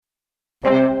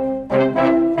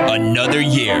Another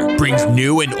year brings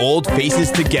new and old faces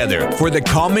together for the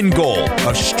common goal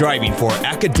of striving for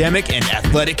academic and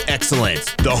athletic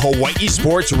excellence. The Hawaii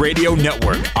Sports Radio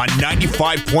Network on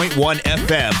 95.1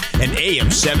 FM and AM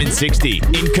 760,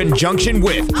 in conjunction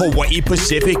with Hawaii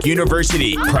Pacific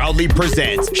University, proudly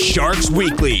presents Sharks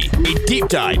Weekly, a deep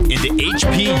dive into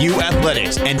HPU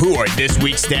athletics and who are this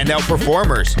week's standout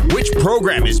performers. Which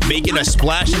program is making a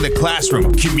splash in the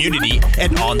classroom, community,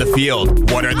 and on the field?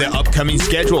 What are the upcoming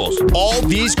schedules? All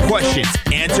these questions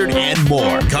answered and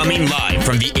more. Coming live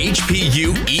from the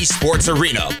HPU Esports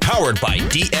Arena, powered by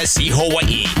DSC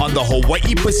Hawaii on the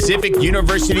Hawaii Pacific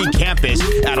University campus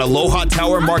at Aloha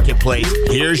Tower Marketplace.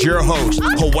 Here's your host,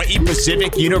 Hawaii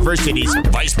Pacific University's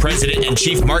Vice President and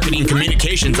Chief Marketing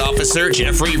Communications Officer,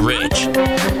 Jeffrey Rich.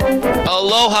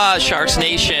 Aloha, Sharks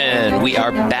Nation. We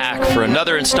are back for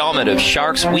another installment of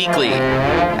Sharks Weekly,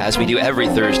 as we do every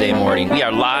Thursday morning. We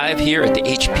are live here at the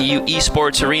HPU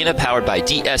Esports Arena, powered by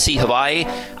DSC Hawaii.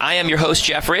 I am your host,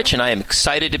 Jeff Rich, and I am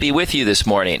excited to be with you this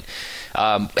morning.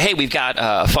 Hey, we've got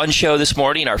a fun show this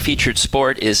morning. Our featured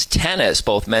sport is tennis.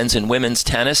 Both men's and women's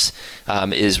tennis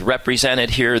is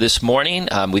represented here this morning.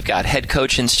 We've got head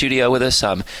coach in studio with us,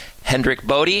 Hendrik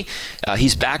Bode.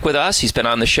 He's back with us. He's been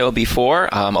on the show before,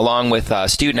 along with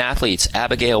student athletes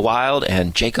Abigail Wild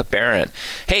and Jakub Beran.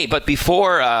 Hey, but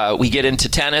before we get into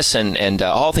tennis and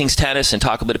all things tennis and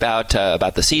talk a bit about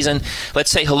the season, let's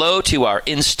say hello to our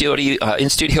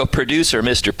in-studio producer,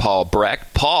 Mr. Paul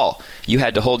Breck. Paul, you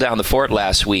had to hold down the fort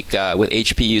last week with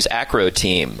HPU's acro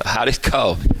team. How did it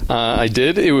go? I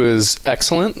did. It was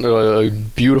excellent. A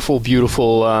beautiful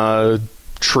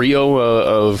trio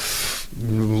of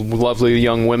lovely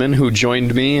young women who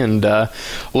joined me and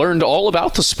learned all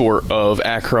about the sport of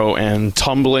acro and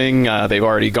tumbling. They've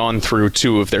already gone through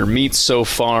 2 of their meets so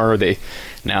far. They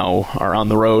now are on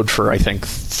the road for, I think,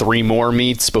 3 more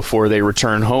meets before they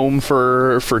return home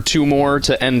for 2 more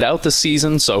to end out the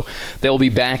season. So they'll be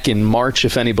back in March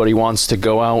if anybody wants to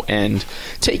go out and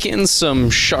take in some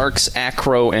Sharks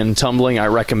acro and tumbling. I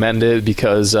recommend it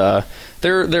because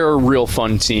they're a real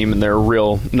fun team and they're a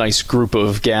real nice group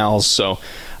of gals. So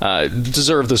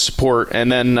deserve the support.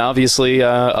 And then obviously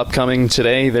upcoming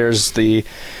today, there's the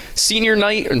senior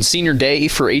night and senior day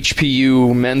for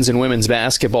HPU men's and women's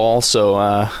basketball. So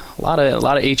a lot of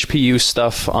HPU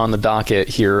stuff on the docket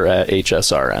here at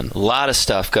HSRN. A lot of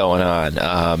stuff going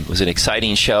on. It was an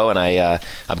exciting show, and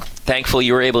I'm thankful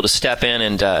you were able to step in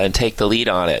and take the lead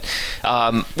on it.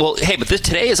 Well, hey, but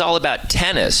today is all about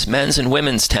tennis, men's and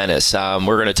women's tennis. We're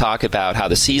going to talk about how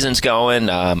the season's going,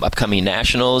 upcoming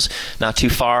nationals, not too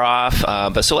far off.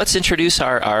 But so let's introduce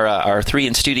our 3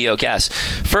 in-studio guests.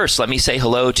 First, let me say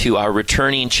hello to our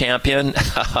returning champion,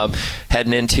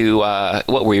 heading into,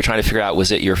 what were you trying to figure out?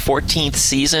 Was it your 14th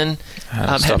season,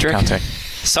 Hendrik? Counting.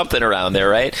 Something around there,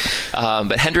 right?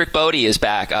 But Hendrik Bode is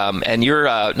back, and you're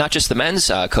not just the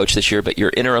men's coach this year, but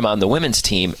you're interim on the women's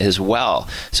team as well.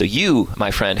 So you,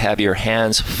 my friend, have your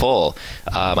hands full.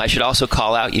 I should also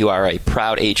call out you are a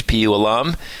proud HPU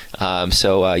alum,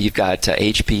 so you've got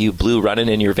HPU blue running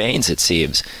in your veins, it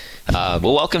seems. Well,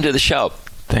 welcome to the show.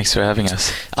 Thanks for having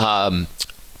us.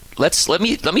 Let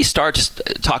me start. Just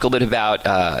talk a little bit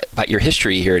about your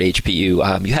history here at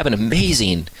HPU. You have an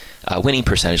amazing winning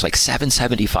percentage, like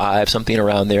 775, something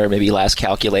around there. Maybe last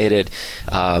calculated.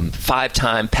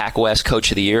 5-time Pac West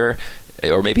Coach of the Year,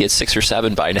 or maybe it's 6 or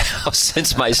 7 by now,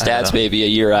 since my stats may be a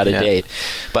year out of date.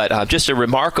 But just a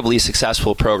remarkably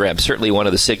successful program. Certainly one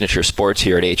of the signature sports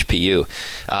here at HPU.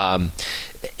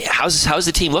 How's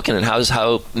the team looking, and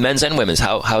how men's and women's?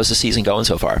 How's the season going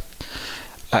so far?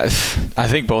 I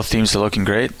think both teams are looking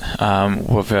great.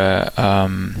 With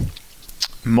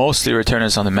mostly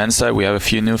returners on the men's side. We have a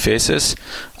few new faces,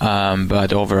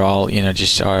 but overall,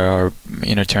 just our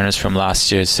returners from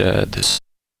last year's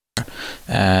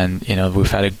and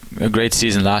we've had a great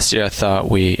season last year. I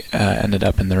thought we ended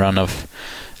up in the run of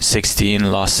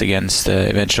 16, lost against the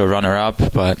eventual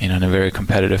runner-up, but in a very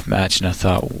competitive match, and I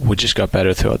thought we just got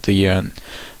better throughout the year. And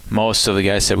most of the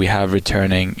guys that we have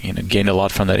returning, gained a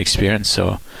lot from that experience.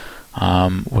 So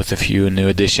with a few new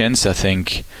additions, I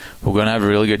think we're going to have a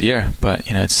really good year. But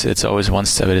it's always one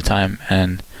step at a time.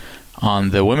 And on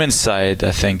the women's side,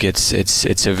 I think it's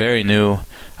a very new,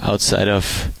 outside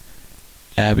of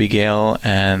Abigail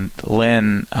and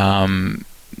Lynn.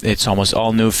 It's almost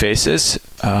all new faces,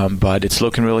 but it's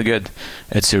looking really good.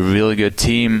 It's a really good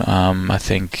team. I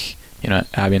think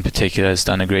Abby in particular has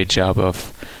done a great job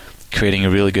of creating a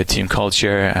really good team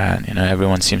culture, and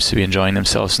everyone seems to be enjoying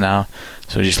themselves now.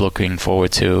 So just looking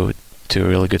forward to a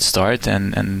really good start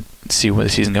and see where the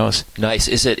season goes. Nice.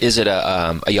 Is it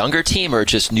a younger team or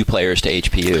just new players to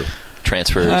HPU?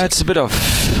 transfers? It's a bit of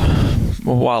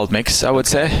a wild mix, I would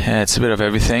say. It's a bit of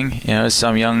everything.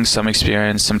 Some young, some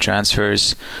experience, some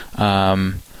transfers.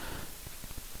 Can't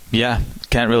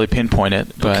really pinpoint it,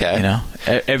 but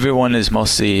everyone is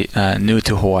mostly new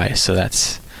to Hawaii, so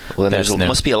that's. Well, then there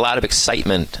must be a lot of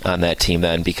excitement on that team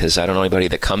then, because I don't know anybody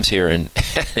that comes here and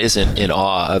isn't in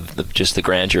awe of just the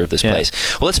grandeur of this place.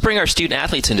 Well, let's bring our student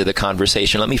athletes into the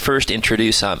conversation. Let me first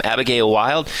introduce Abigail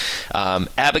Wild.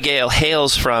 Abigail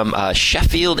hails from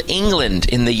Sheffield, England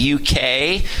in the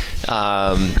UK.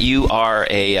 You are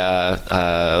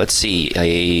a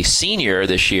senior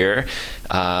this year.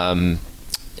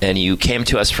 And you came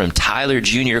to us from Tyler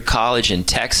Junior College in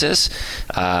Texas,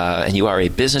 and you are a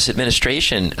business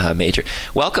administration major.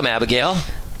 Welcome, Abigail.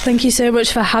 Thank you so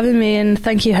much for having me, and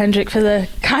thank you, Hendrik, for the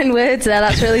kind words there.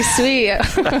 That's really sweet.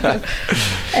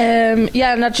 And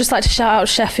I'd just like to shout out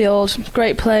Sheffield.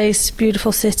 Great place,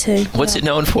 beautiful city. What's it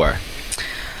known for?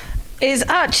 It's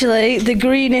actually the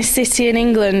greenest city in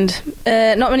England.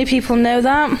 Not many people know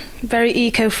that. Very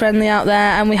eco-friendly out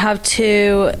there, and we have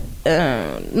two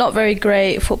not very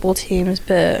great football teams,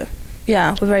 but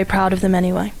we're very proud of them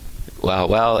anyway.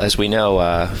 Well, as we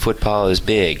know, football is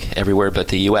big everywhere but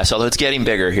the U.S., although it's getting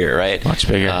bigger here, right? Much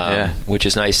bigger, which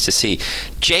is nice to see.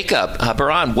 Jacob,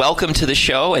 Beran, welcome to the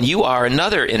show, and you are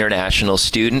another international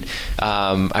student.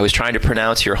 I was trying to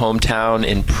pronounce your hometown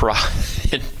in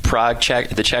Prague,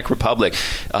 the Czech Republic.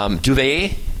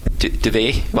 Duvej?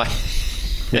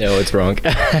 No, it's wrong.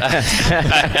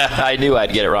 I knew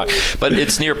I'd get it wrong. But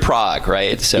it's near Prague,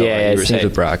 right? So it's near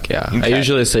Prague, Okay. I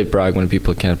usually say Prague when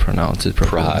people can't pronounce it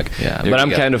properly. Prague. Yeah, but I'm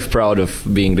kind of proud of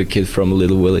being the kid from a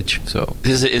little village. So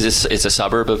is this it's a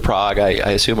suburb of Prague,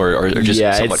 I assume, or just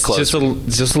somewhat close?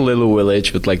 It's just a little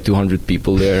village with like 200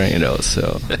 people there,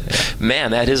 so. Yeah.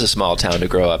 Man, that is a small town to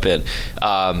grow up in.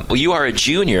 Well, you are a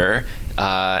junior.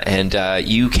 And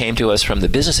you came to us from the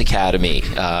Business Academy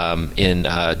in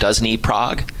Dusny,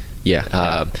 Prague. Yeah,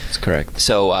 that's correct.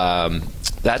 So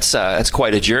that's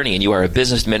quite a journey, and you are a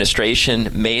business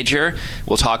administration major.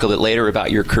 We'll talk a bit later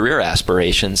about your career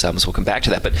aspirations, so we'll come back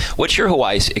to that. But what's your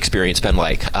Hawaii experience been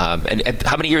like? And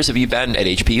how many years have you been at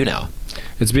HPU now?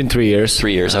 It's been 3 years.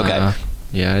 3 years, okay.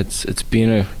 It's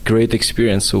been a great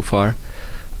experience so far.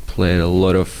 Played a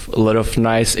lot of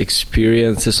nice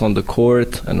experiences on the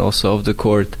court and also off the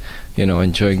court.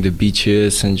 Enjoying the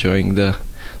beaches, enjoying the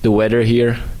weather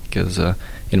here, because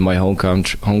in my home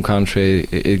country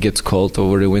it gets cold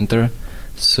over the winter.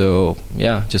 So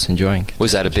just enjoying.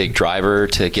 Was that a big driver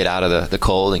to get out of the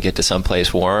cold and get to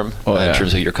someplace warm in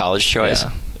terms of your college choice?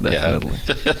 Yeah. Definitely.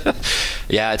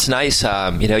 Yeah, it's nice.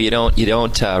 You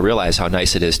don't realize how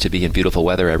nice it is to be in beautiful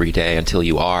weather every day until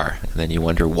you are, and then you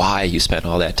wonder why you spent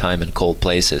all that time in cold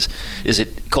places. Is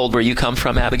it cold where you come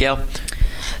from, Abigail?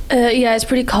 It's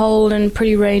pretty cold and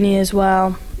pretty rainy as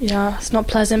well. Yeah, it's not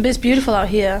pleasant, but it's beautiful out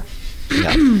here.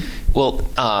 Yeah. Well,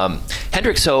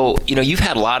 Hendrik, so you've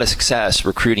had a lot of success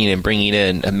recruiting and bringing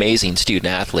in amazing student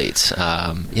athletes.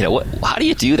 How do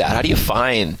you do that? How do you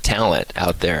find talent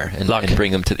out there and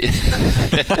bring them to the?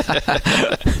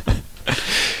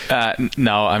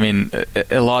 No, I mean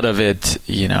a lot of it,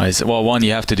 is one,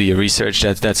 you have to do your research.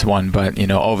 That's one, but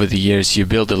over the years you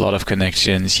build a lot of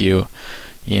connections. You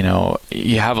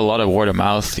have a lot of word of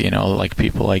mouth. Like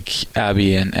people like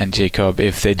Abby and Jakub.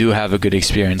 If they do have a good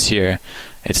experience here,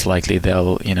 it's likely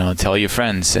they'll tell your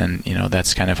friends, and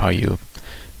that's kind of how you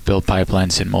build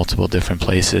pipelines in multiple different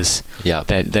places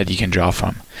that you can draw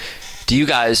from. Do you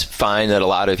guys find that a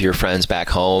lot of your friends back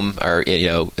home are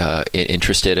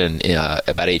interested in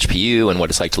about HPU and what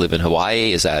it's like to live in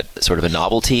Hawaii? Is that sort of a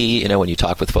novelty when you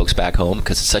talk with folks back home,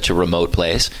 because it's such a remote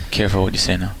place? Careful what you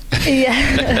say now.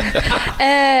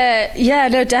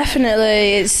 No,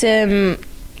 definitely.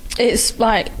 It's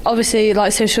like, obviously,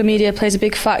 like, social media plays a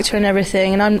big factor in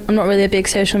everything, and I'm not really a big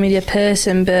social media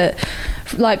person, but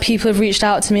like, people have reached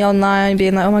out to me online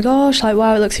being like, oh my gosh, like,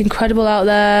 wow, it looks incredible out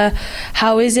there,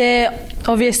 how is it?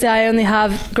 Obviously I only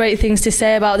have great things to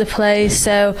say about the place,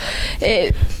 so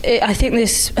I think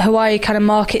this Hawaii kind of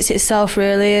markets itself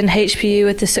really, and HPU,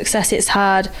 with the success it's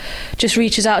had, just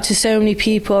reaches out to so many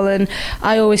people, and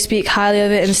I always speak highly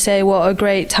of it and say what a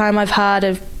great time I've had.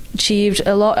 I've achieved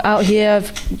a lot out here.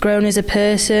 I've grown as a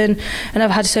person, and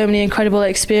I've had so many incredible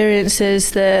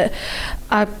experiences that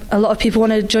a lot of people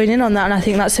want to join in on that, and I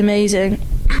think that's amazing.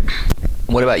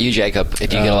 What about you, Jacob? If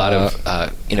you get a lot of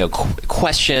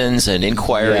questions and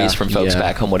inquiries from folks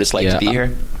back home, what it's like to be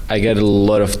here? I get a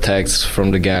lot of texts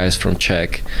from the guys from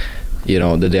Czech,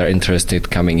 that they are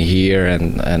interested coming here,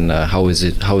 and how is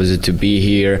it to be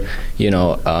here?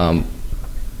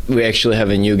 We actually have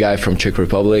a new guy from Czech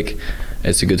Republic.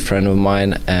 It's a good friend of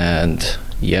mine, and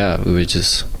yeah,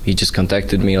 he just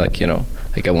contacted me, like,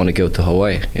 like, I want to go to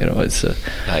Hawaii. It's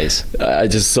nice. I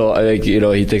just saw, like, he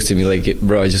texted me like,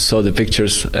 bro, I just saw the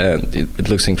pictures and it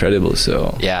looks incredible.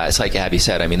 So yeah, it's like Abby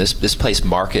said. I mean, this place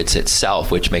markets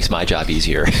itself, which makes my job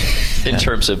easier in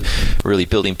terms of really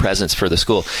building presence for the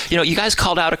school. You guys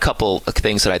called out a couple of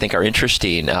things that I think are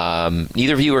interesting.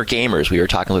 Neither of you are gamers. We were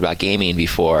talking about gaming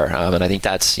before, and I think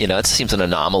that's it seems an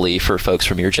anomaly for folks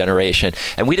from your generation.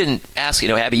 And we didn't ask.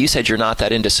 Abby, you said you're not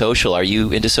that into social. Are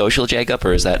you into social, Jakub,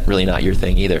 or is that really not your thing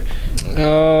either?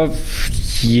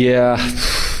 Yeah,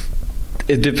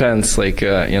 it depends. Like,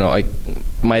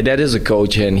 my dad is a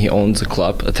coach and he owns a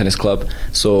tennis club.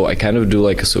 So I kind of do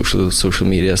like a social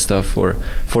media stuff for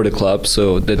the club.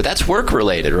 So but that's work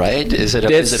related, right? Is it a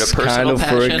personal kind of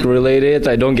passion? Work related.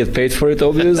 I don't get paid for it,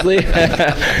 obviously,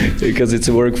 because it's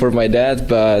work for my dad.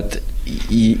 But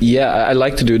yeah, I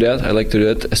like to do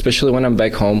that. Especially when I'm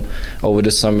back home over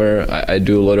the summer. I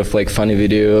do a lot of like funny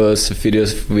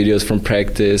videos from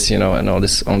practice, and all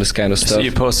this kind of stuff. So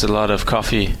you post a lot of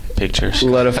coffee pictures. A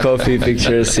lot of coffee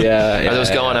pictures, yeah. Are those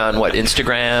going on what,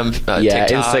 Instagram, yeah,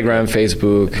 TikTok? Instagram,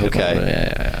 Facebook. Okay.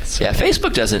 Yeah. So. Yeah,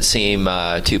 Facebook doesn't seem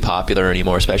too popular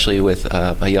anymore, especially with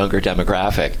a younger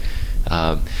demographic.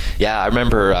 I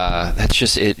remember that's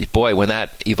just it. Boy, when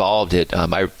that evolved,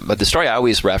 the story I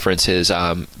always reference is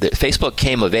that Facebook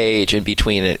came of age in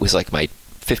between. It was like my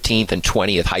 15th and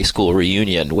 20th high school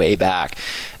reunion way back.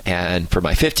 And for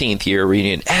my 15th year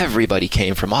reunion, everybody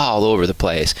came from all over the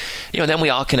place. And then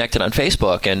we all connected on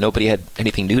Facebook, and nobody had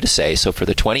anything new to say. So for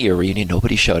the 20-year reunion,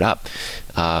 nobody showed up.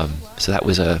 So that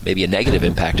was maybe a negative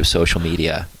impact of social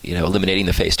media, eliminating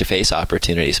the face-to-face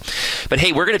opportunities. But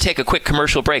hey, we're going to take a quick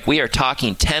commercial break. We are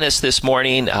talking tennis this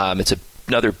morning. It's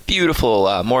another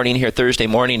beautiful morning here, Thursday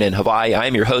morning in Hawaii.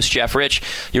 I'm your host, Jeff Rich.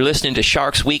 You're listening to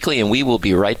Sharks Weekly, and we will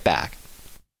be right back.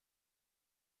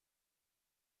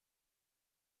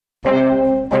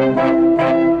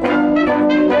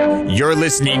 You're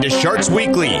listening to Sharks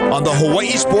Weekly on the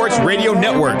Hawaii Sports Radio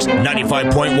Network's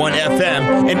 95.1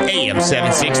 FM and AM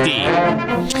 760.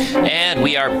 And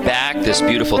we are back this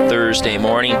beautiful Thursday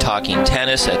morning talking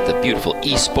tennis at the beautiful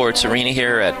eSports Arena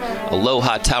here at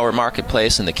Aloha Tower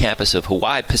Marketplace in the campus of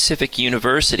Hawaii Pacific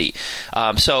University.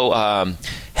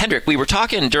 Hendrik, we were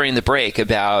talking during the break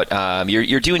about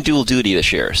you're doing dual duty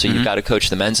this year, so you've got to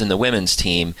coach the men's and the women's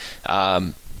team.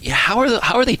 How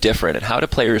are they different, and how do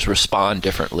players respond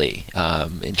differently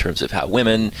in terms of how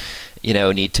women,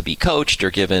 need to be coached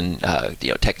or given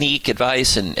technique,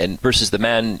 advice, and versus the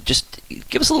men? Just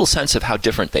give us a little sense of how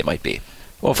different they might be.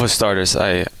 Well, for starters,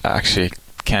 I actually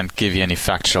can't give you any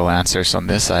factual answers on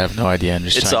this. I have no idea. I'm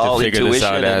just trying to figure this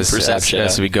out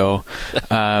as we go.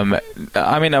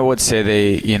 I would say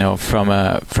they, from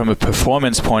a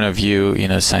performance point of view,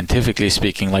 scientifically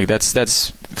speaking, like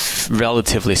that's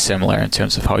relatively similar in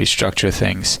terms of how you structure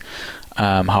things.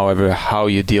 However, how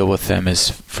you deal with them is,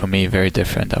 for me, very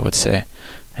different, I would say.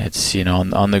 It's,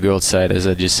 on the girls' side, as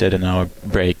I just said in our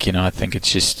break, I think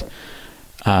it's just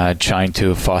trying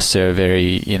to foster a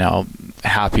very,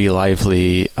 happy,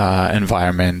 lively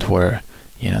environment where,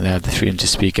 they have the freedom to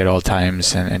speak at all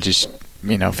times and just,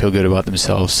 feel good about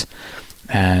themselves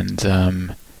and,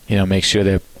 make sure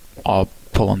they're all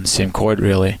pulling the same cord,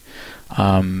 really.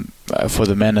 For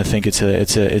the men, I think it's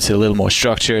a little more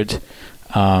structured.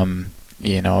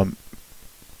 It's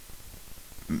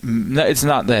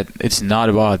not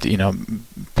about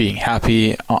being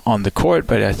happy on the court,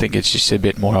 but I think it's just a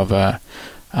bit more of a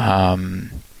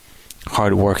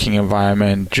hard-working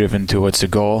environment driven towards a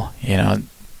goal. Men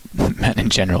in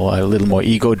general are a little more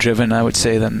ego-driven, I would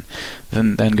say, than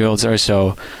girls are.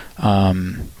 So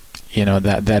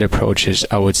that approach is,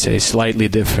 I would say, slightly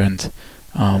different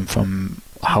from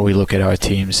how we look at our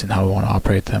teams and how we want to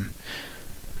operate them.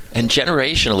 And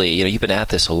generationally, you've been at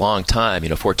this a long time,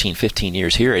 14, 15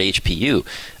 years here at HPU.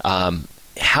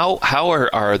 How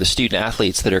are the student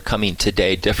athletes that are coming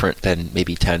today different than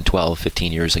maybe 10, 12,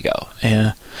 15 years ago?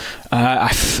 Yeah,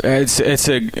 it's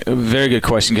a very good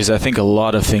question, because I think a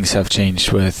lot of things have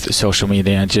changed with social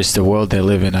media and just the world they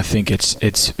live in. I think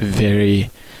it's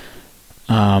very...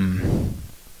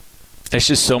 there's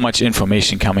just so much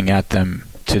information coming at them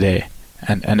today.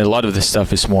 And a lot of the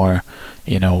stuff is more,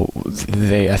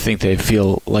 I think they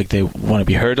feel like they want to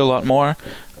be heard a lot more.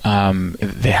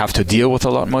 They have to deal with a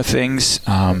lot more things.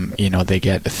 They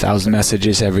get 1,000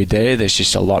 messages every day. There's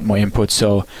just a lot more input.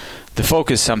 So the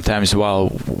focus sometimes,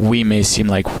 while we may seem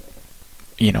like,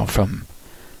 from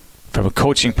a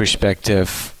coaching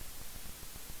perspective,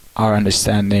 our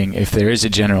understanding, if there is a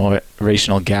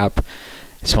generational gap,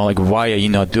 it's more like, why are you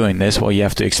not doing this? Well, you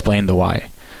have to explain the why.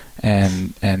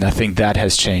 And I think that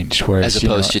has changed. Whereas, as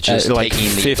opposed to just like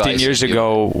taking the 15 years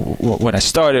ago, when I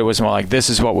started, it was more like, this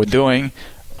is what we're doing.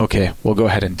 Okay, we'll go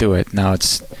ahead and do it. Now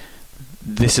it's,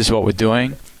 this is what we're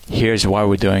doing. Here's why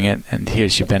we're doing it, and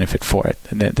here's your benefit for it.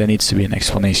 And there needs to be an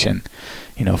explanation,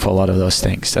 for a lot of those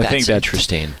things. I think that's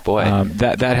interesting. Boy,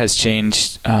 that has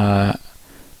changed a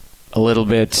little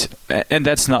bit, and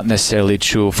that's not necessarily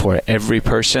true for every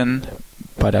person,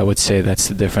 but I would say that's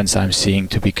the difference I'm seeing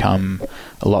to become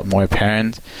a lot more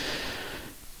apparent.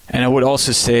 And I would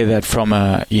also say that from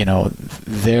a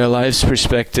their lives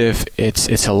perspective,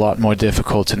 it's a lot more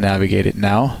difficult to navigate it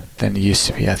now than it used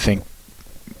to be. I think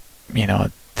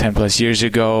 10 plus years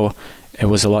ago, it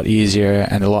was a lot easier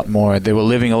and a lot more. They were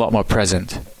living a lot more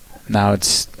present. Now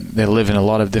they live in a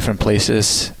lot of different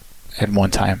places at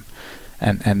one time,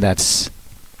 and that's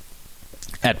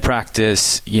at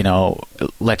practice.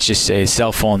 Let's just say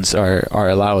cell phones are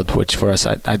allowed, which for us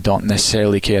I don't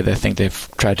necessarily care. I think they've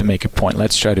tried to make a point.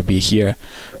 Let's try to be here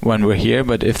when we're here.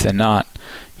 But if they're not,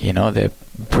 their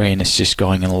brain is just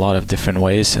going in a lot of different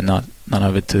ways, and none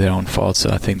of it to their own fault. So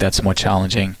I think that's more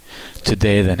challenging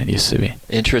today than it used to be.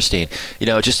 Interesting.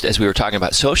 Just as we were talking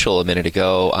about social a minute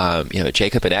ago,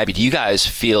 Jakub and Abby, do you guys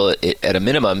feel at a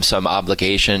minimum some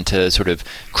obligation to sort of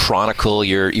chronicle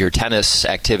your tennis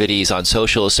activities on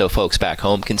social so folks back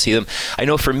home can see them? I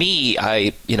know for me,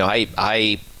 I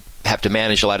have to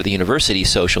manage a lot of the university's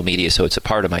social media, so it's a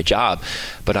part of my job.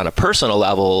 But on a personal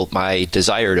level, my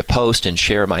desire to post and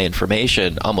share my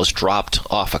information almost dropped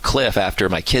off a cliff after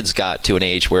my kids got to an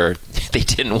age where they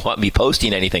didn't want me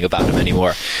posting anything about them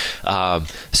anymore.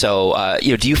 So,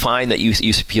 do you find that you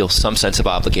feel some sense of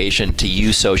obligation to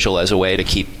use social as a way to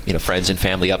keep friends and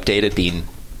family updated, being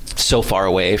so far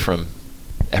away from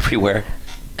everywhere?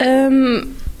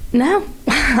 No,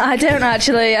 I don't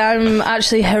actually. I'm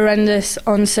actually horrendous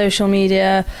on social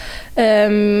media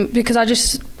because I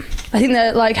think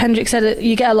that, like Hendrik said,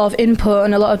 you get a lot of input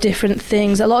and a lot of different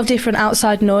things, a lot of different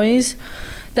outside noise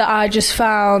that I just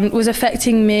found was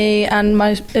affecting me and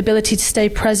my ability to stay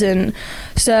present.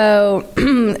 So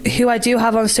who I do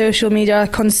have on social media, I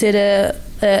consider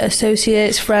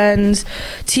associates, friends,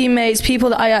 teammates, people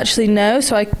that I actually know.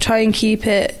 So I try and keep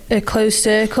it a close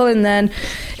circle. And then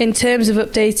in terms of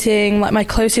updating like my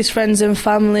closest friends and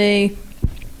family,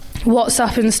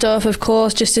 WhatsApp and stuff, of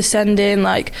course, just to send in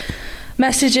like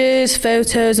messages,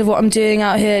 photos of what I'm doing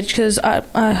out here, because I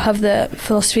have the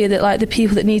philosophy that like the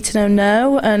people that need to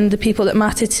know, and the people that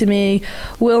matter to me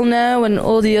will know, and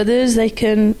all the others, they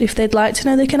can, if they'd like to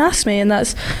know, they can ask me, and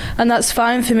that's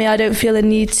fine for me. I don't feel a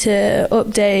need to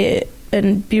update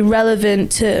and be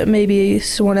relevant to maybe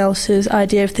someone else's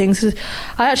idea of things.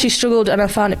 I actually struggled, and I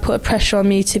found it put a pressure on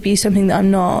me to be something that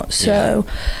I'm not. So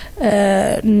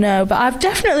no, but I've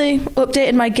definitely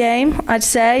updated my game, I'd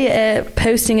say,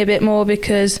 posting a bit more,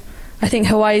 because I think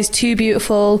Hawaii is too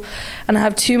beautiful, and I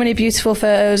have too many beautiful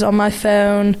photos on my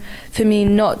phone for me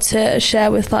not to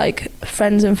share with like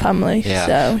friends and family. Yeah.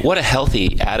 So. What a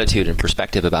healthy attitude and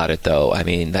perspective about it, though. I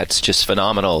mean, that's just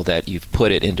phenomenal that you've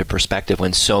put it into perspective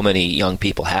when so many young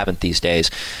people haven't these days.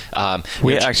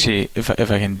 We actually, if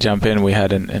I can jump in, we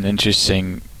had an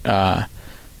interesting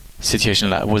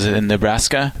situation. Was it in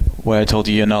Nebraska where I told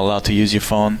you you're not allowed to use your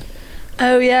phone?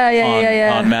 Oh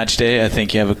yeah. On match day, I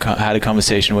think you had a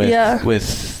conversation with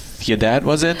your dad,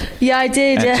 was it? Yeah, I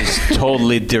did. And yeah, just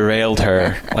totally derailed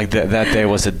her. Like that day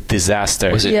was a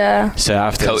disaster. Was it? Yeah. So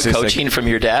after coaching from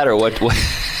your dad, or what?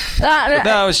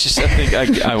 No, it's just, I think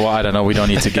I don't know. We don't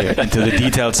need to get into the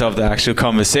details of the actual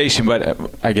conversation, but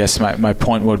I guess my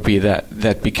point would be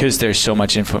that because there's so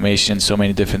much information, so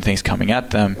many different things coming at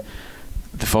them,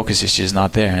 the focus is just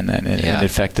not there, and then it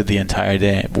affected the entire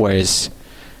day. Whereas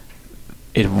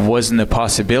it wasn't a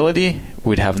possibility,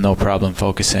 we'd have no problem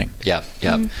focusing. Yeah.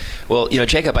 Well,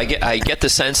 Jakub, I get the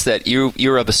sense that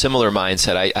you're of a similar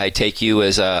mindset. I take you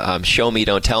as a show me,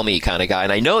 don't tell me kind of guy.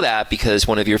 And I know that because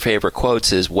one of your favorite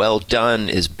quotes is, well done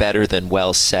is better than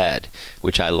well said,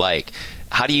 which I like.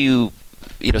 How do you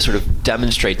sort of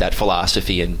demonstrate that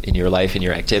philosophy in your life and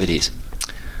your activities?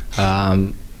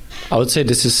 I would say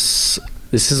this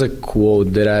is a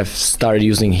quote that I've started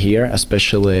using here,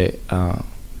 especially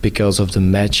because of the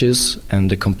matches and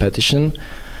the competition,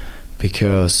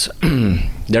 because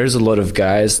there's a lot of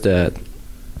guys that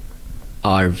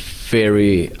are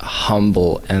very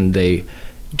humble, and they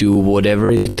do whatever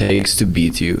it takes to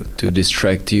beat you, to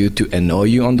distract you, to annoy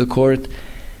you on the court.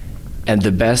 And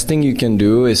the best thing you can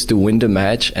do is to win the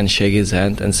match and shake his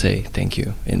hand and say thank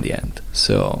you in the end.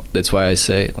 So that's why I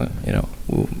say,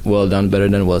 well done, better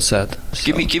than well said.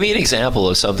 So. Give me an example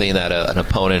of something that an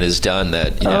opponent has done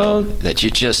that that you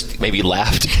just maybe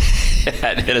laughed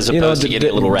And as opposed to getting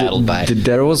a little rattled by it.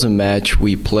 There was a match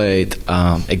we played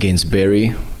against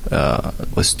Beran.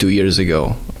 It was 2 years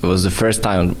ago. It was the first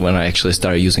time when I actually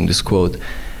started using this quote.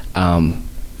 And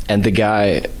the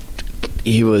guy,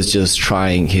 he was just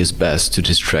trying his best to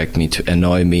distract me, to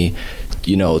annoy me,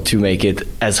 to make it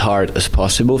as hard as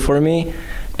possible for me.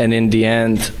 And in the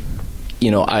end,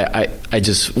 I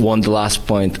just won the last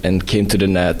point and came to the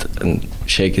net and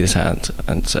shake his hand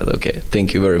and said, okay,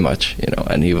 thank you very much,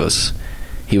 and he was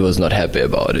not happy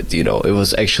about it. It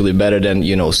was actually better than,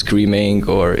 screaming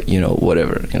or,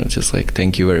 whatever, just like,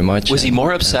 thank you very much. Was he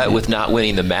more upset with not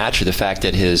winning the match, or the fact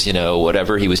that his,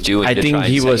 whatever he was doing to try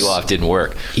and set you off didn't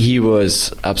work? He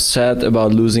was upset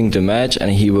about losing the match,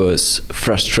 and he was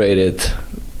frustrated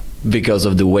because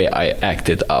of the way I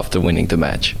acted after winning the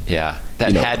match. Yeah.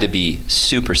 That had to be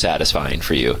super satisfying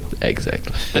for you.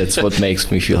 Exactly. That's what makes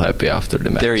me feel happy after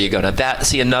the match. There you go. Now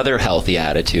another healthy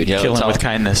attitude. Kill him with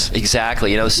kindness.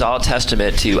 Exactly. It's all a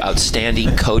testament to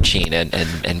outstanding coaching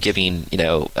and giving,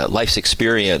 life's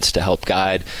experience to help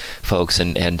guide folks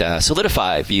and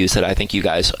solidify views that I think you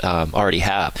guys already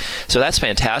have. So that's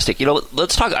fantastic.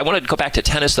 Let's talk. I want to go back to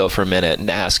tennis though for a minute and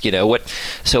ask,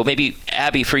 so maybe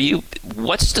Abby, for you,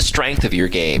 what's the strength of your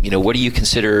game? What do you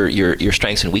consider your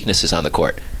strengths and weaknesses on the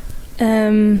court?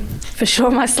 For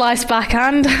sure, my slice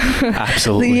backhand.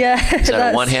 Absolutely. Yeah. Is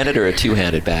that a one-handed or a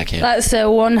two-handed backhand? That's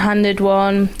a one-handed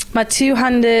one. My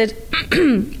two-handed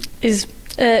is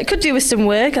could do with some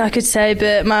work, I could say,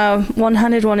 but my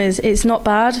one-handed one it's not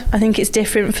bad. I think it's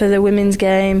different for the women's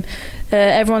game.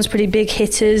 Everyone's pretty big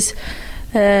hitters.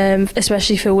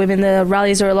 Especially for women, the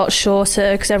rallies are a lot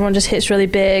shorter because everyone just hits really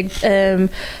big.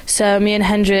 So me and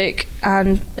Hendrik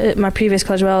and my previous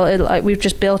college, we've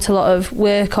just built a lot of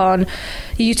work on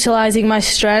utilising my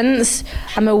strengths.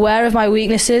 I'm aware of my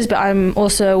weaknesses, but I'm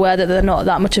also aware that they're not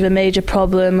that much of a major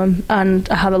problem, and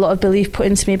I have a lot of belief put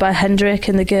into me by Hendrik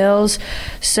and the girls.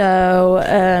 So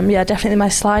definitely my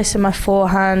slice and my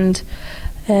forehand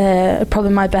probably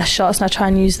my best shots, and I try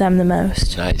and use them the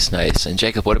most. Nice. And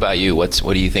Jakub, what about you? What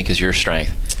do you think is your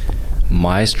strength?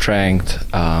 My strength,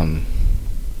 I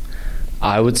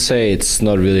would say it's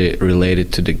not really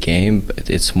related to the game, but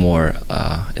it's more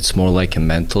like a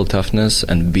mental toughness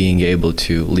and being able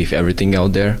to leave everything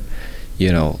out there.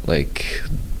 Like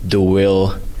the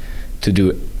will to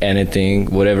do anything,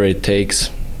 whatever it takes,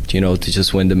 to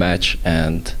just win the match.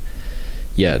 And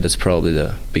yeah, that's probably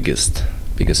the biggest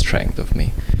strength of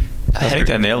me. I think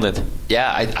that nailed it.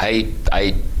 Yeah,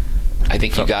 I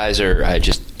think you guys are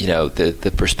just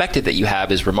the perspective that you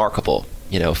have is remarkable.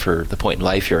 For the point in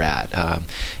life you're at,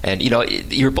 and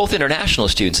you're both international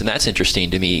students, and that's interesting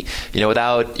to me.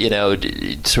 Without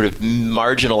sort of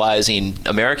marginalizing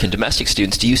American domestic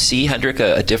students, do you see, Hendrik,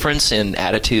 a difference in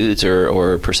attitudes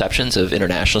or perceptions of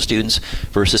international students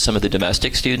versus some of the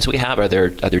domestic students we have? Are there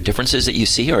differences that you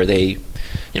see, or are they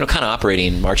kind of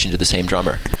operating, marching to the same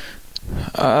drummer?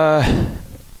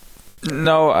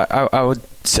 No, I would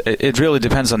say it really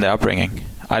depends on the upbringing.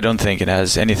 I don't think it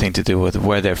has anything to do with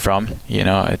where they're from.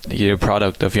 You're a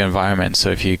product of your environment.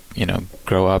 So if you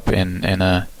grow up in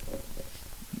a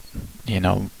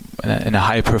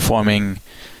high performing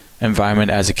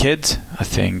environment as a kid, I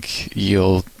think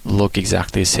you'll look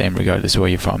exactly the same regardless of where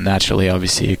you're from. Naturally,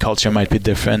 obviously, your culture might be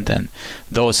different, and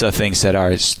those are things that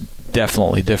are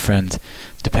definitely different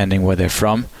depending where they're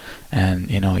from. And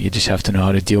you just have to know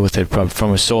how to deal with it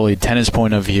from a solely tennis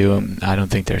point of view. I don't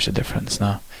think there's a difference,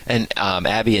 no. And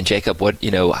Abby and Jakub,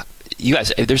 you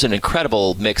guys, there's an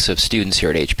incredible mix of students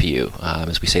here at HPU.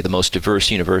 As we say, the most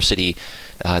diverse university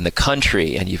in the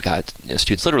country, and you've got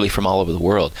students literally from all over the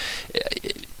world.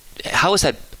 How has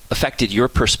that affected your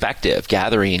perspective,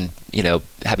 gathering,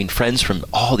 having friends from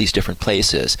all these different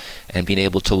places and being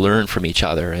able to learn from each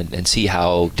other and see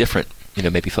how different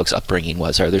maybe folks' upbringing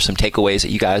was? Are there some takeaways that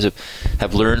you guys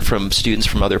have learned from students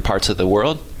from other parts of the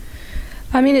world?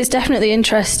 I mean, it's definitely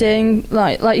interesting.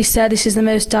 Like you said, this is the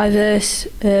most diverse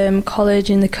college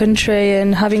in the country,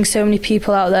 and having so many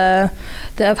people out there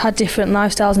that have had different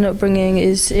lifestyles and upbringing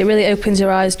it really opens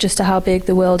your eyes just to how big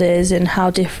the world is and how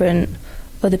different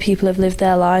other people have lived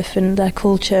their life and their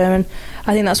culture. And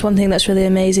I think that's one thing that's really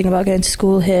amazing about going to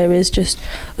school here, is just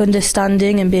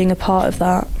understanding and being a part of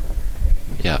that.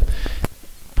 Yeah.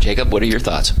 Jakub, what are your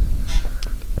thoughts?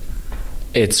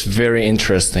 It's very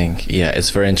interesting. Yeah, it's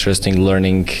very interesting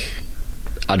learning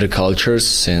other cultures,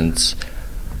 since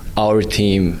our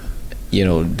team,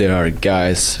 there are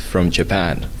guys from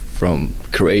Japan, from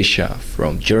Croatia,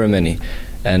 from Germany,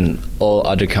 and all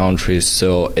other countries.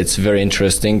 So it's very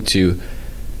interesting to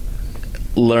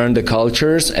learn the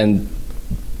cultures and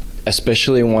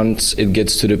especially once it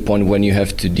gets to the point when you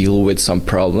have to deal with some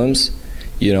problems,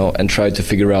 and try to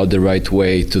figure out the right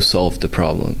way to solve the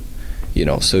problem.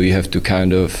 So you have to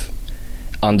kind of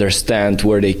understand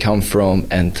where they come from,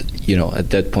 and at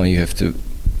that point you have to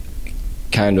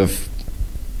kind of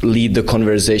lead the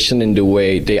conversation in the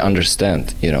way they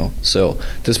understand. So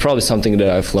that's probably something that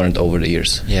I've learned over the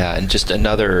years. Yeah, and just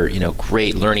another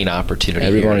great learning opportunity.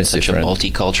 Everyone here in is such different. a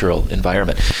multicultural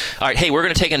environment. All right, hey, we're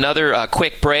going to take another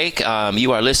quick break.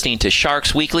 You are listening to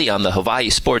Sharks Weekly on the Hawaii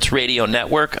Sports Radio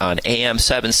Network on AM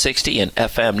 760 and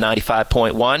FM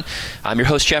 95.1. I'm your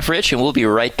host, Jeff Rich, and we'll be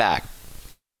right back.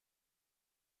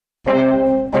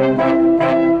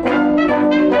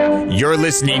 You're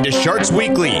listening to Sharks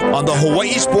Weekly on the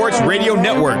Hawaii Sports Radio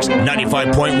Network's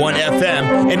 95.1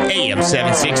 FM and AM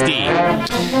 760.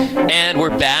 And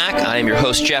we're back. I'm your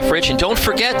host, Jeff Rich. And don't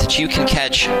forget that you can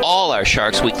catch all our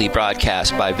Sharks Weekly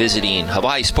broadcasts by visiting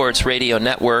Hawaii Sports Radio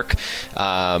Network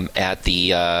at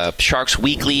the Sharks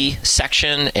Weekly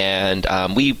section. And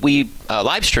we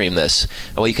live stream this.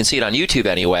 Well, you can see it on YouTube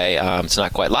anyway. It's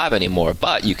not quite live anymore,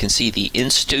 but you can see the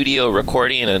in-studio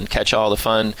recording and catch all the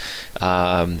fun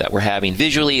that we're having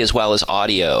visually as well as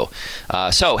audio.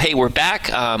 So, hey, we're back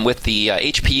with the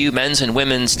HPU men's and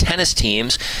women's tennis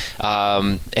teams,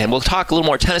 and we'll talk a little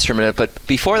more tennis for a minute, but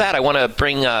before that, I want to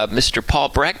bring Mr. Paul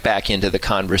Breck back into the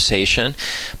conversation.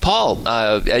 Paul,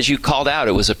 as you called out,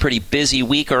 it was a pretty busy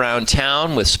week around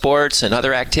town with sports and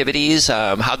other activities.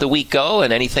 How'd the week go,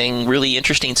 and anything really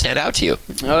interesting stand out to you?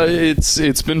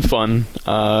 It's been fun.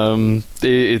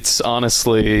 It's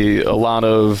honestly a lot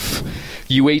of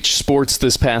UH sports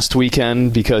this past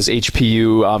weekend because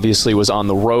HPU obviously was on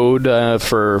the road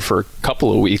for a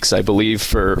couple of weeks, I believe,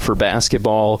 for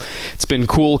basketball. It's been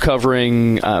cool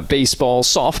covering baseball.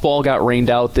 Softball got rained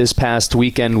out this past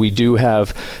weekend. We do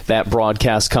have that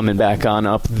broadcast coming back on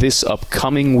up this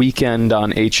upcoming weekend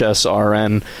on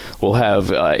HSRN. We'll have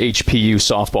HPU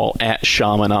softball at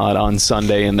Chaminade on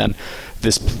Sunday, and then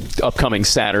this upcoming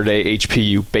Saturday,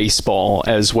 HPU baseball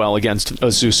as well against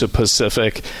Azusa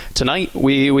Pacific. Tonight,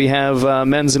 we have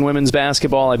men's and women's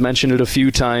basketball. I've mentioned it a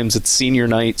few times. It's senior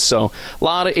night, so a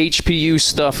lot of HPU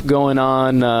stuff going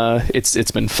on. It's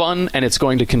been fun, and it's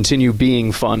going to continue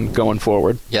being fun going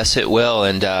forward. Yes, it will.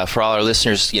 And for all our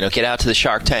listeners, get out to the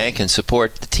Shark Tank and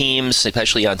support the teams,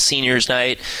 especially on seniors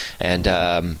night, and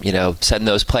send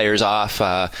those players off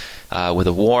with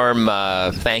a warm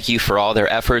thank you for all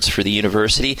their efforts for the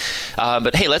university.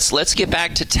 But hey, let's get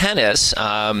back to tennis.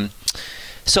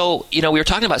 So we were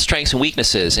talking about strengths and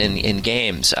weaknesses in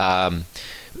games.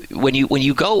 When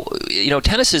you go,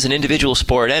 tennis is an individual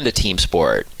sport and a team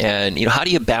sport, and how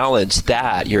do you balance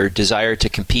that, your desire to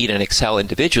compete and excel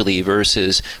individually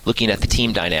versus looking at the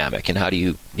team dynamic, and how do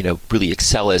you really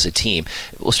excel as a team?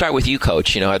 We'll start with you,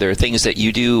 Coach. Are there things that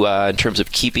you do in terms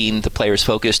of keeping the players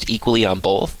focused equally on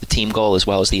both the team goal as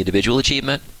well as the individual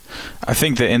achievement? I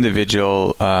think the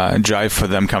individual drive for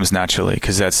them comes naturally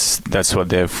because that's what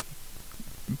they've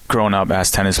grown up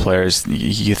as tennis players.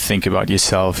 You think about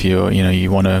yourself.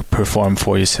 You want to perform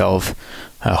for yourself.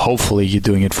 Hopefully, you're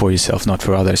doing it for yourself, not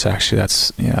for others. Actually,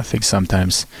 that's I think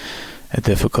sometimes a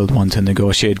difficult one to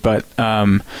negotiate. But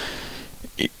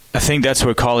I think that's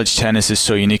where college tennis is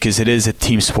so unique, is it is a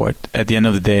team sport. At the end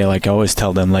of the day, like I always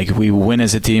tell them, like we win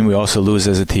as a team, we also lose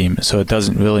as a team. So it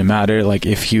doesn't really matter. Like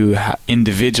if you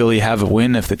individually have a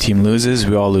win, if the team loses,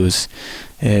 we all lose.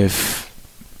 If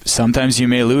sometimes you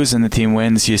may lose and the team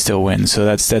wins, you still win. So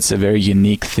that's a very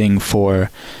unique thing for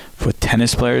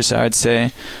tennis players, I'd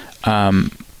say.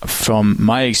 From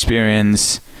my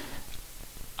experience,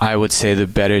 I would say the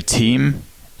better team,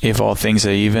 if all things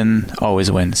are even, always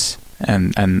wins.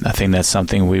 And I think that's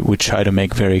something we try to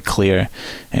make very clear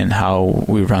in how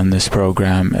we run this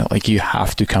program. Like you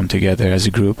have to come together as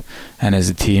a group and as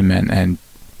a team, and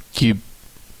you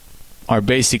are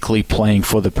basically playing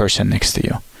for the person next to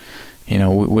you.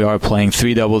 We are playing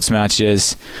 3 doubles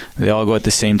matches. They all go at the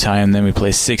same time. Then we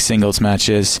play 6 singles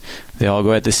matches. They all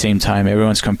go at the same time.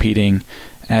 Everyone's competing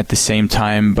at the same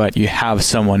time, but you have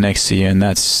someone next to you, and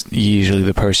that's usually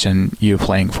the person you're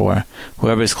playing for.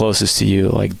 Whoever's closest to you,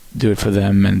 like do it for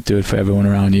them and do it for everyone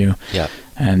around you. Yeah.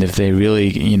 And if they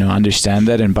really, understand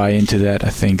that and buy into that, I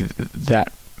think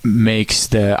that makes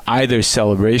the either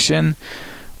celebration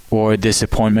or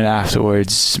disappointment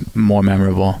afterwards more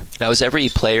memorable. Now, is every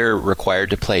player required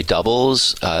to play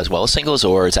doubles as well as singles,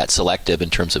 or is that selective in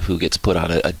terms of who gets put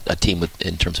on a team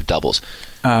in terms of doubles?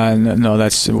 No,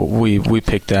 that's we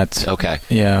picked that. Okay.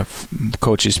 Yeah,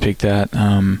 coaches picked that,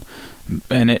 and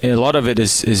a lot of it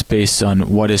is based on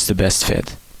what is the best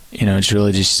fit. It's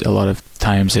really just a lot of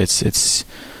times it's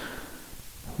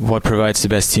what provides the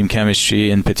best team chemistry,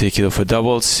 in particular for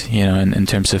doubles, in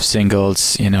terms of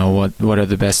singles, what are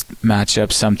the best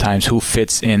matchups, sometimes who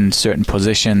fits in certain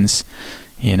positions,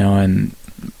 and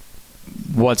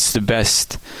what's the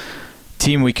best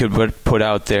team we could put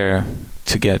out there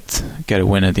to get a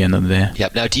win at the end of the day.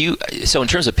 Yep. Now, so in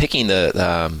terms of picking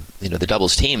the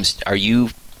doubles teams, are you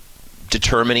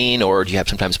determining, or do you have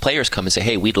sometimes players come and say,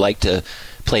 hey, we'd like to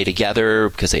play together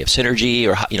because they have synergy,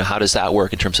 or how does that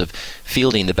work in terms of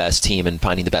fielding the best team and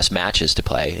finding the best matches to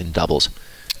play in doubles?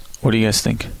 What do you guys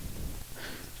think?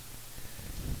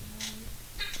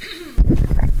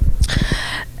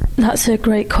 That's a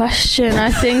great question.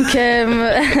 I think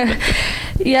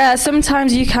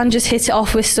sometimes you can just hit it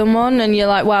off with someone and you're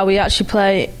like, wow, we actually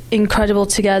play incredible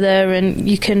together, and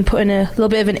you can put in a little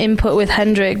bit of an input with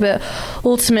Hendrik, but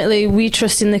ultimately we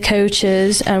trust in the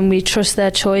coaches and we trust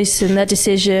their choice and their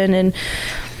decision. And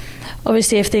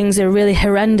obviously if things are really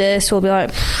horrendous, we'll be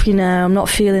like, I'm not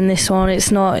feeling this one, it's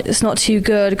not too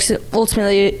good, because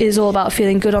ultimately it is all about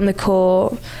feeling good on the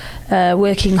court,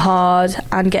 working hard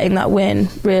and getting that win,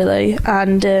 really.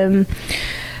 And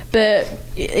but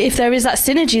if there is that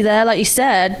synergy there, like you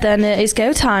said, then it's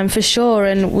go time for sure,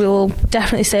 and we'll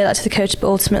definitely say that to the coach, but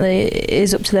ultimately it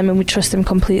is up to them and we trust them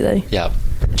completely. Yeah.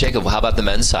 Jakub, how about the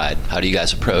men's side? How do you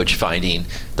guys approach finding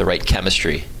the right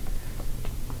chemistry?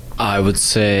 I would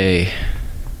say,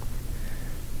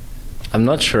 I'm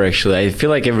not sure actually. I feel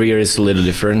like every year is a little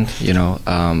different.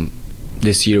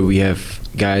 This year we have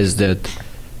guys that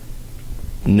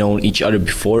known each other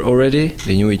before already.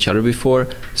 They knew each other before,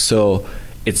 so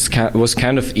it was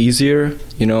kind of easier,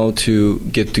 to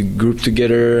get the group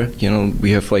together.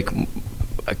 We have like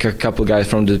a couple guys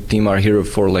from the team are here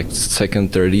for like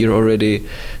second, third year already.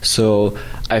 So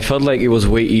I felt like it was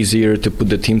way easier to put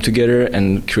the team together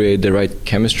and create the right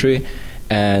chemistry.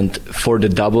 And for the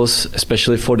doubles,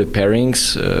 especially for the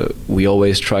pairings, we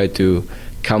always try to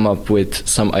come up with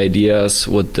some ideas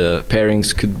what the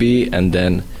pairings could be, and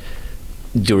then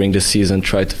during the season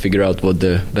try to figure out what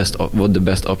the best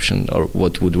option or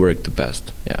what would work the best.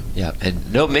 Yeah.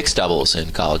 And no mixed doubles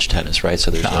in college tennis, right?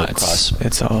 So there's no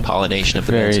it's all pollination of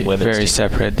the men's and women's very team.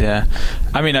 separate. Yeah,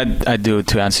 I mean, I do,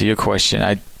 to answer your question,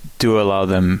 I do allow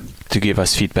them to give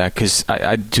us feedback, because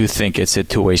I do think it's a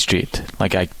two-way street.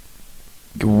 Like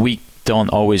we don't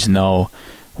always know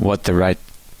what the right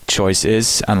choice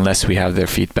is unless we have their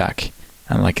feedback.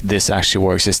 And like, this actually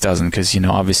works, this doesn't, because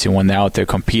obviously when they're out there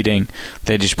competing,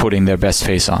 they're just putting their best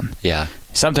face on. Yeah.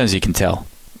 Sometimes you can tell,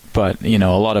 but a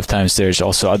lot of times there's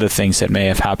also other things that may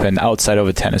have happened outside of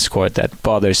a tennis court that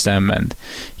bothers them, and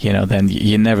then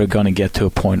you're never going to get to a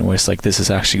point where it's like, this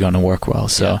is actually going to work well.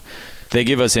 So they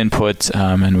give us input,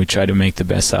 and we try to make the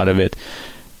best out of it.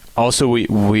 Also,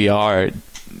 we are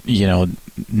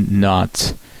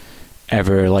not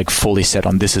ever like fully set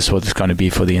on this is what it's going to be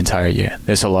for the entire year.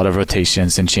 There's a lot of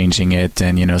rotations and changing it,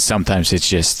 and sometimes it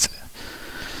just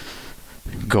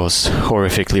goes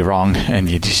horrifically wrong, and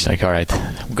you're just like, all right,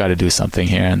 we've got to do something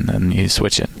here, and then you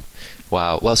switch it.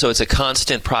 Wow. Well, so it's a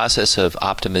constant process of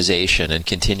optimization and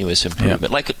continuous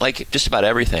improvement, like just about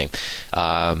everything.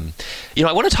 I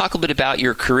want to talk a bit about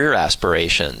your career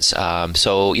aspirations.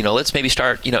 So let's maybe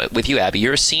start with you, Abby.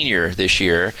 You're a senior this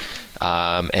year.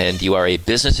 And you are a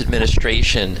business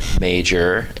administration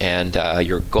major, and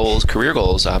your career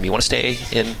goals, you want to stay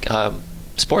in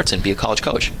sports and be a college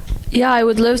coach. Yeah, I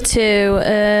would love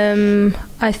to.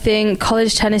 I think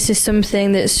college tennis is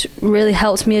something that's really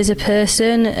helped me as a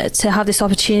person to have this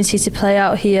opportunity to play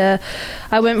out here.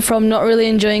 I went from not really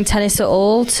enjoying tennis at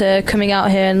all to coming out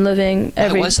here and loving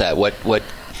every... How was that? What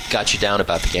got you down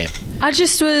about the game? I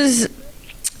just was...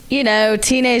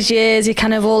 teenage years, you're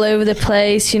kind of all over the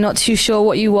place, you're not too sure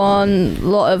what you want, a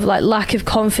lot of like lack of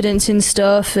confidence in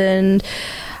stuff, and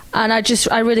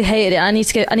I really hated it. I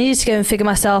needed to go and figure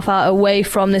myself out away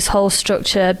from this whole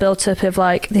structure built up of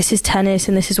like, this is tennis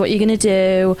and this is what you're going to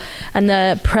do, and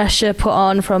the pressure put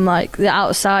on from like the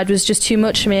outside was just too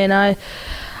much for me, and I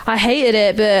hated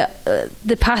it. But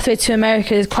the pathway to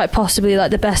America is quite possibly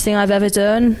like the best thing I've ever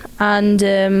done, and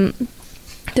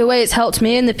the way it's helped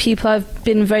me and the people I've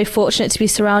been very fortunate to be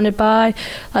surrounded by,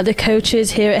 like the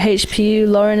coaches here at HPU,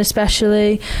 Lauren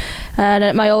especially, and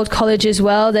at my old college as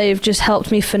well, they've just helped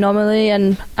me phenomenally.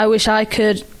 And I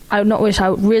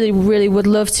really, really would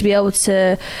love to be able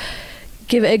to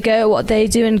give it a go at what they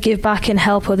do and give back and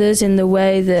help others in the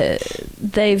way that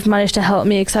they've managed to help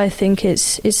me, because I think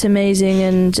it's amazing,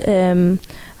 and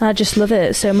I just love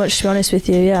it so much, to be honest with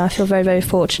you. Yeah, I feel very, very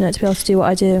fortunate to be able to do what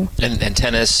I do. And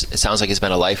tennis, it sounds like it's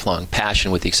been a lifelong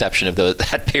passion, with the exception of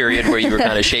that period where you were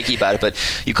kind of shaky about it. But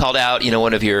you called out,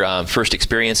 one of your first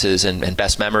experiences and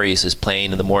best memories is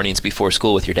playing in the mornings before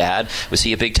school with your dad. Was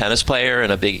he a big tennis player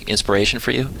and a big inspiration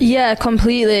for you? Yeah,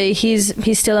 completely. He's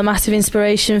still a massive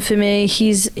inspiration for me.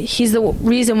 He's the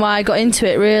reason why I got into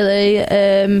it,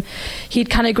 really. He'd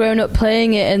kind of grown up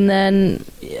playing it, and then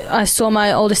I saw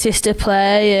my older sister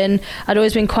play, and I'd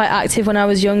always been quite active when I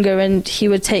was younger, and he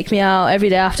would take me out every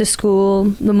day after school,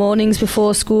 the mornings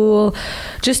before school,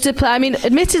 just to play. I mean,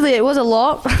 admittedly, it was a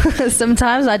lot.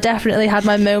 Sometimes I definitely had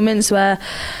my moments where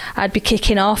I'd be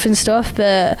kicking off and stuff,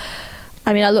 but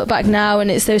I mean, I look back now,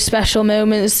 and it's those special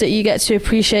moments that you get to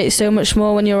appreciate so much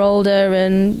more when you're older.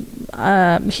 And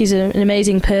he's an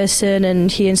amazing person,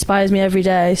 and he inspires me every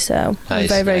day. So I'm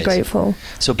very, very grateful.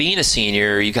 So being a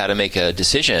senior, you got to make a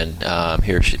decision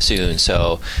here soon.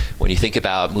 So when you think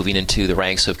about moving into the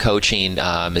ranks of coaching,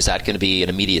 is that going to be an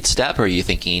immediate step, or are you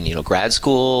thinking, grad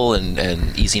school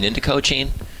and easing into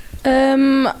coaching?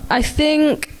 I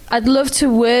think I'd love to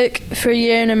work for a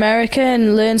year in America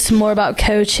and learn some more about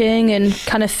coaching and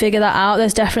kind of figure that out.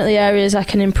 There's definitely areas I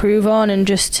can improve on, and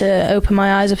just to open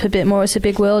my eyes up a bit more. It's a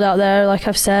big world out there, like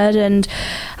I've said. And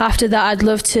after that, I'd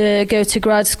love to go to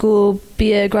grad school,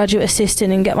 be a graduate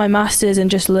assistant, and get my master's and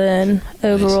just learn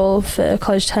overall for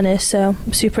college tennis. So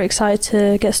I'm super excited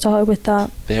to get started with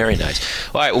that. Very nice.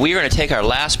 All right, we're going to take our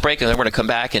last break, and then we're going to come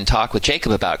back and talk with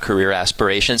Jakub about career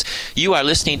aspirations. You are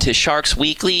listening to Sharks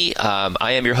Weekly.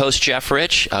 I am your host, Jeff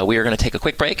Rich. We are going to take a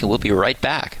quick break, and we'll be right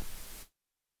back.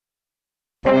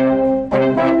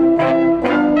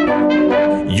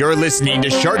 You're listening to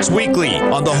Sharks Weekly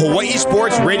on the Hawaii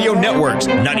Sports Radio Network's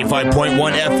 95.1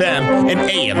 FM and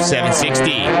AM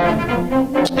 760.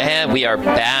 And we are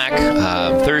back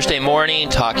Thursday morning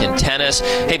talking tennis.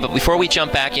 Hey, but before we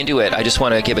jump back into it, I just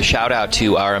want to give a shout out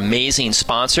to our amazing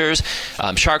sponsors.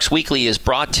 Sharks Weekly is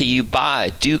brought to you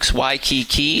by Duke's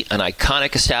Waikiki, an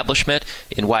iconic establishment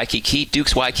in Waikiki.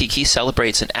 Duke's Waikiki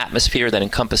celebrates an atmosphere that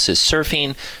encompasses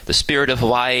surfing, the spirit of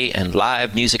Hawaii, and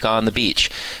live music on the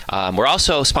beach. We're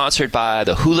also sponsored by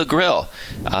the Hula Grill.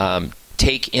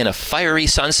 Take in a fiery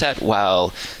sunset while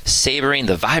savoring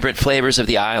the vibrant flavors of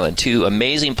the island. Two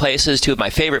amazing places, two of my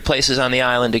favorite places on the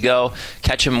island to go.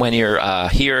 Catch them when you're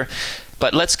here.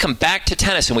 But let's come back to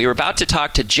tennis, and we were about to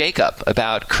talk to Jakub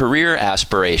about career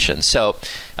aspirations. So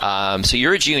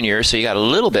you're a junior, so you got a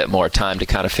little bit more time to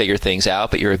kind of figure things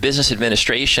out, but you're a business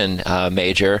administration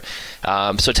major.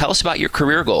 So tell us about your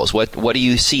career goals. What do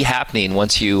you see happening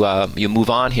once you move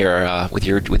on here with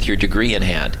your degree in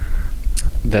hand?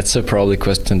 That's a probably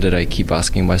question that I keep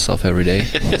asking myself every day.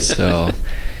 So,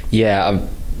 yeah,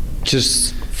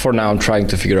 just for now, I'm trying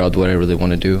to figure out what I really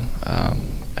want to do.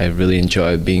 I really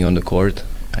enjoy being on the court.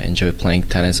 I enjoy playing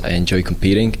tennis. I enjoy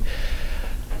competing.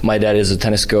 My dad is a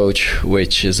tennis coach,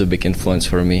 which is a big influence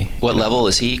for me. What level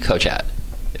is he coach at?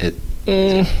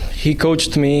 He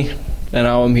coached me, and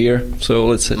now I'm here. So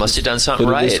let's must have done something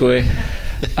put it right this way.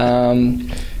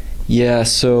 Yeah.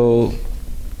 So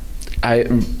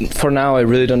for now I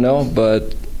really don't know,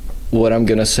 but what I'm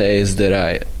gonna say is that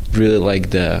I really like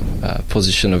the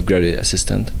position of graduate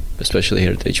assistant, especially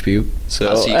here at HPU.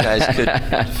 So you guys could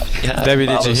Debbie,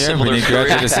 did you hear? We need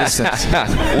graduate assistants.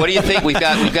 What do you think? We've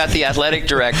got the athletic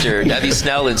director, Debbie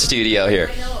Snell, in studio here.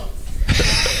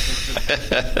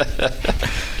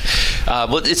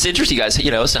 Well, it's interesting, guys.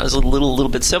 It sounds a little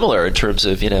bit similar in terms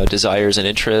of desires and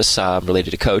interests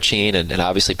related to coaching and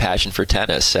obviously passion for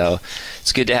tennis. So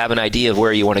it's good to have an idea of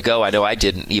where you want to go. I know I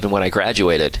didn't even when I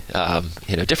graduated.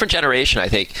 Different generation. I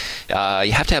think you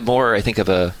have to have more. I think of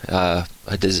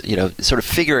sort of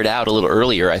figure it out a little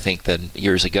earlier, I think, than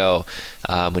years ago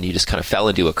when you just kind of fell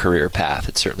into a career path.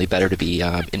 It's certainly better to be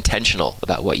intentional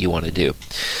about what you want to do.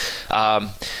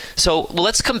 So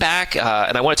let's come back,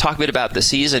 and I want to talk a bit about the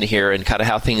season here and kind of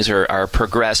how things are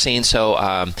progressing. So,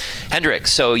 Hendrik,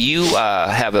 so you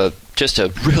have just a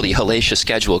really hellacious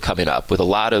schedule coming up with a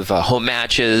lot of home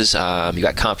matches. You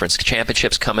got conference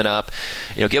championships coming up.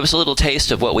 Give us a little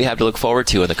taste of what we have to look forward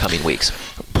to in the coming weeks.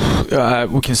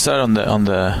 We can start on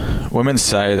the women's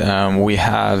side. We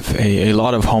have a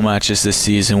lot of home matches this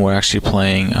season. We're actually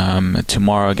playing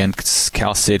tomorrow against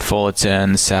Cal State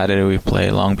Fullerton. Saturday we play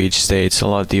Long Beach State. So a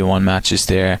lot of D1 matches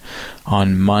there.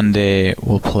 On Monday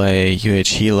we'll play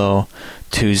UH Hilo.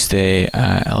 Tuesday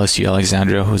LSU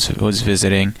Alexandria, who's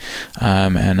visiting,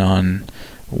 and on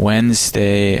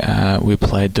Wednesday we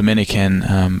play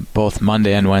Dominican. Both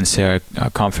Monday and Wednesday are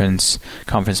conference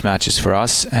matches for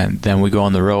us, and then we go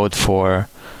on the road for,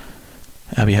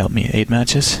 Abby, help me, 8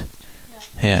 matches?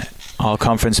 Yeah. All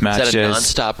conference matches. Is that a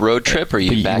non-stop road trip, or are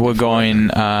you back? We're going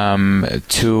to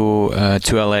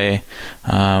LA.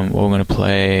 We're going to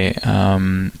play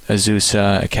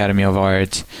Azusa Academy of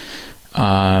Art,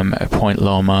 Point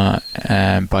Loma,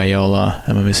 and Biola.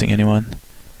 Am I missing anyone?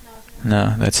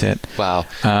 No, that's it. Wow.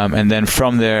 And then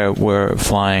from there, we're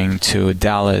flying to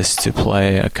Dallas to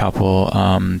play a couple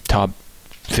top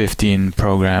 15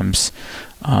 programs.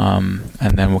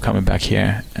 And then we're coming back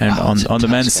here. And on the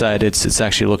men's side, it's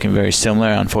actually looking very similar.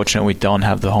 Unfortunately, we don't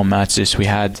have the home matches. We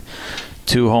had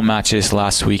 2 home matches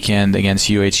last weekend against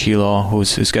UH Hilo,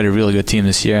 who's got a really good team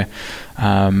this year.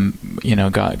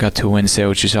 Got 2 wins there,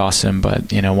 which is awesome.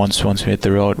 But once we hit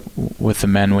the road with the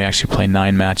men, we actually play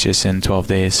 9 matches in 12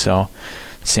 days. So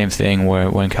same thing.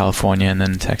 We're in California and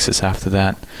then Texas after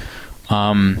that.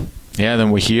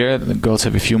 Then we're here. The girls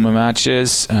have a few more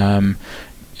matches.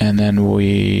 And then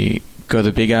we go to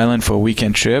the Big Island for a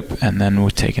weekend trip, and then we're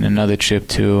taking another trip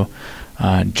to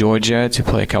Georgia to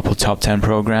play a couple top 10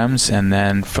 programs, and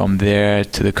then from there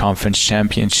to the conference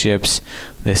championships.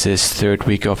 This is 3rd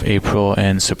week of April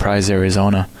in Surprise,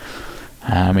 Arizona.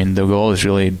 The goal is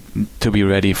really to be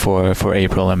ready for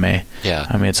April and May. Yeah.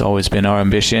 It's always been our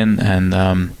ambition, and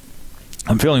I'm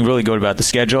feeling really good about the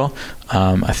schedule.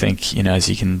 I think, as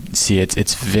you can see,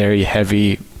 it's very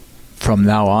heavy from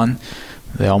now on.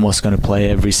 They're almost going to play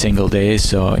every single day,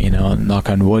 so knock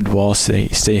on wood, we'll all stay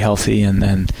healthy and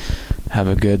then have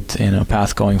a good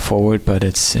path going forward. But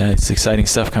it's exciting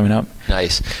stuff coming up.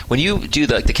 Nice. When you do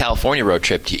the California road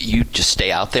trip, do you just stay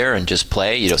out there and just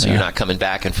play? So you're not coming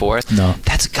back and forth. No,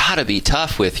 that's got to be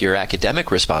tough with your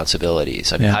academic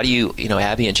responsibilities. How do you,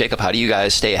 Abby and Jakub, how do you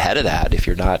guys stay ahead of that if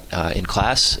you're not in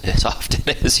class as often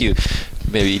as you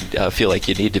maybe feel like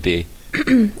you need to be?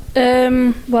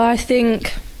 Well, I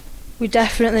think we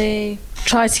definitely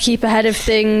try to keep ahead of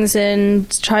things and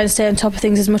try and stay on top of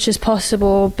things as much as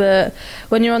possible. But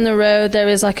when you're on the road, there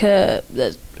is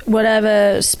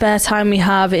whatever spare time we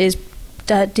have is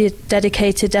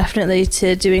dedicated definitely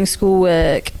to doing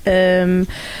schoolwork. But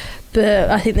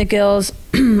I think the girls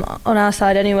on our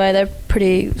side anyway, they're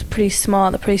pretty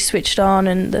smart, they're pretty switched on,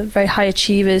 and they're very high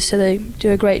achievers, so they do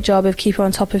a great job of keeping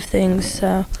on top of things.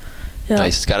 So yeah.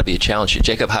 Nice. It's got to be a challenge.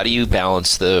 Jakub, how do you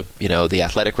balance the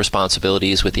athletic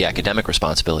responsibilities with the academic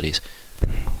responsibilities?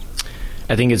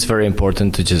 I think it's very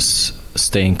important to just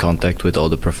stay in contact with all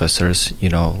the professors,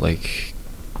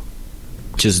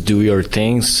 just do your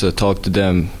things, talk to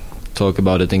them, talk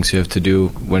about the things you have to do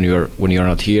when you're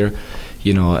not here,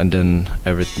 and then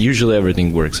usually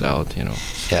everything works out,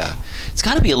 Yeah. It's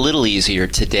got to be a little easier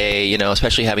today,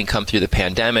 especially having come through the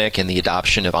pandemic and the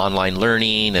adoption of online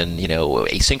learning and,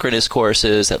 asynchronous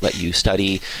courses that let you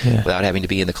study without having to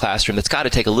be in the classroom. It's got to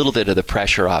take a little bit of the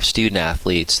pressure off student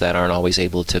athletes that aren't always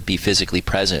able to be physically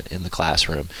present in the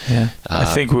classroom. Yeah, I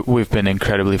think we've been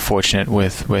incredibly fortunate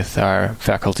with our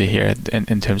faculty here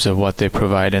in terms of what they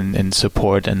provide in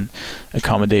support and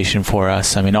accommodation for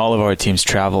us. All of our teams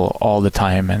travel all the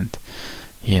time, and,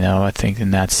 I think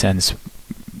in that sense,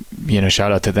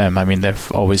 shout out to them.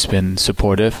 They've always been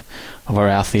supportive of our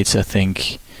athletes. I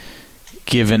think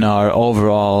given our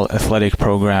overall athletic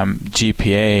program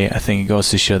GPA, I think it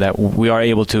goes to show that we are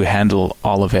able to handle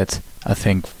all of it. I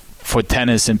think for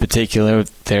tennis in particular,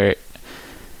 they're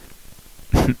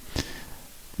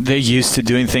used to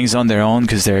doing things on their own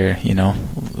because they're,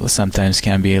 sometimes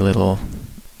can be a little,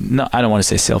 I don't want to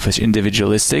say selfish,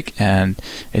 individualistic, and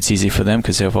it's easy for them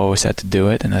because they've always had to do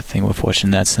it, and I think we're fortunate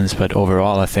in that sense. But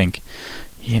overall, I think,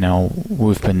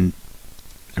 we've been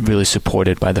really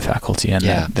supported by the faculty, and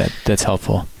that's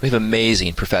helpful. We have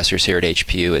amazing professors here at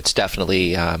HPU. It's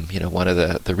definitely one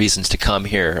of the reasons to come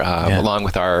here, along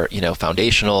with our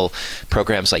foundational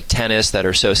programs like tennis that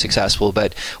are so successful.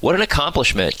 But what an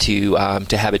accomplishment to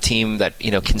have a team that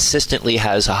consistently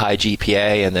has a high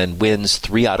GPA and then wins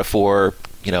 3 out of 4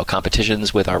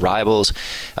 competitions with our rivals.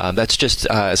 That's just,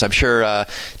 as I'm sure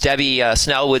Debbie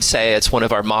Snell would say, it's one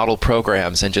of our model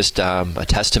programs and just a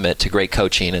testament to great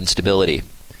coaching and stability.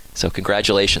 So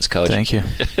congratulations, Coach. Thank you.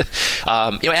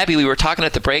 Abby, we were talking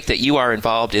at the break that you are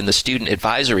involved in the Student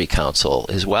Advisory Council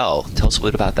as well. Tell us a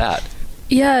bit about that.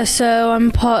 Yeah, so I'm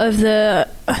part of the,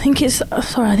 I think it's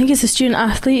the Student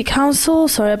Athlete Council,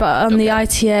 on the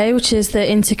ITA, which is the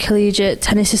Intercollegiate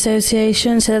Tennis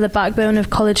Association, so they're the backbone of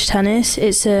college tennis.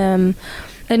 It's a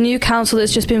new council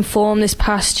that's just been formed this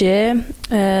past year,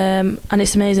 and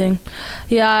it's amazing.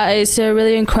 Yeah, it's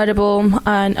really incredible,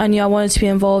 and I wanted to be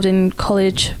involved in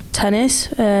college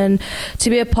tennis, and to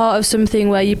be a part of something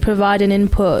where you provide an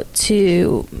input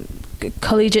to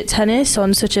collegiate tennis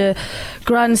on such a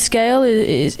grand scale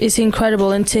is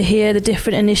incredible, and to hear the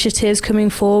different initiatives coming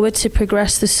forward to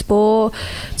progress the sport,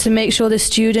 to make sure the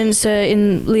students are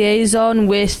in liaison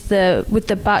with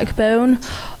the backbone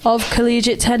of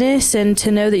collegiate tennis, and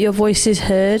to know that your voice is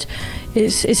heard,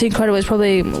 it's incredible. It's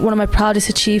probably one of my proudest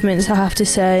achievements, I have to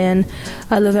say, and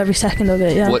I love every second of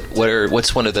it. Yeah.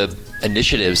 What's one of the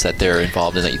initiatives that they're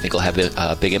involved in that you think will have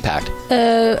a big impact?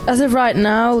 As of right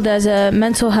now, there's a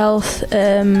mental health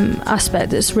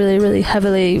aspect that's really, really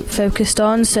heavily focused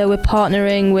on. So we're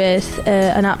partnering with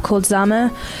an app called Zama,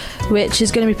 which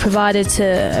is going to be provided to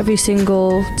every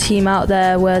single team out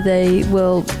there, where they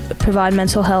will provide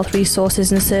mental health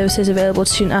resources and services available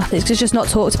to student athletes. 'Cause it's just not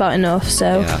talked about enough.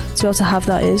 So to be able to have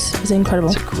that is incredible.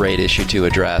 It's a great issue to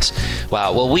address.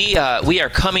 Wow. Well, we are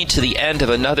coming to the end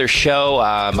of another show.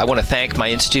 I want to thank my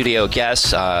in-studio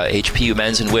guests, HPU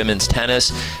men's and women's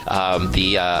tennis,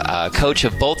 the coach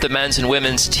of both the men's and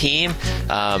women's team,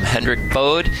 Hendrik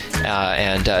Bode,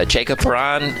 and Jakub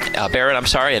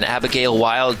Beran, and Abigail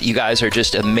Wild. You guys are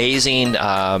just amazing,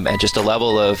 and just a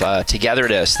level of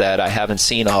togetherness that I haven't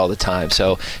seen all the time.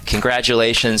 So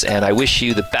congratulations, and I wish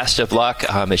you the best of luck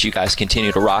as you guys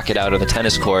continue to rock it out on the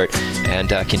tennis court and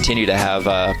continue to have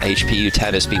HPU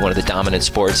tennis be one of the dominant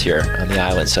sports here on the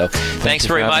island. So thanks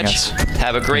very much.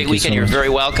 Have a great weekend. You're very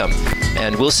welcome.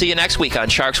 And we'll see you next week on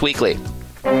Sharks Weekly.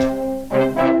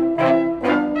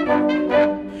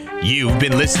 You've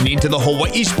been listening to the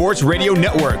Hawaii Sports Radio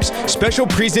Network's special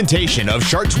presentation of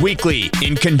Sharks Weekly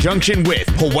in conjunction with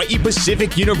Hawaii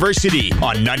Pacific University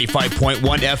on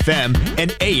 95.1 FM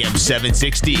and AM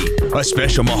 760. A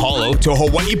special mahalo to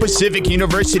Hawaii Pacific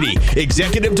University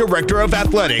Executive Director of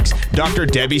Athletics, Dr.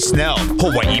 Debbie Snell,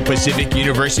 Hawaii Pacific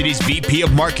University's VP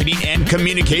of Marketing and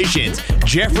Communications,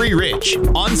 Jeffrey Rich,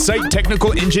 On-Site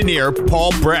Technical Engineer,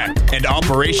 Paul Brecht, and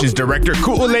Operations Director,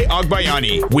 Ku'ule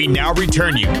Agbayani. We now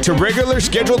return you to regular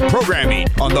scheduled programming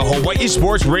on the Hawaii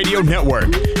Sports Radio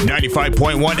Network,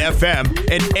 95.1 FM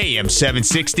and AM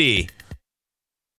 760.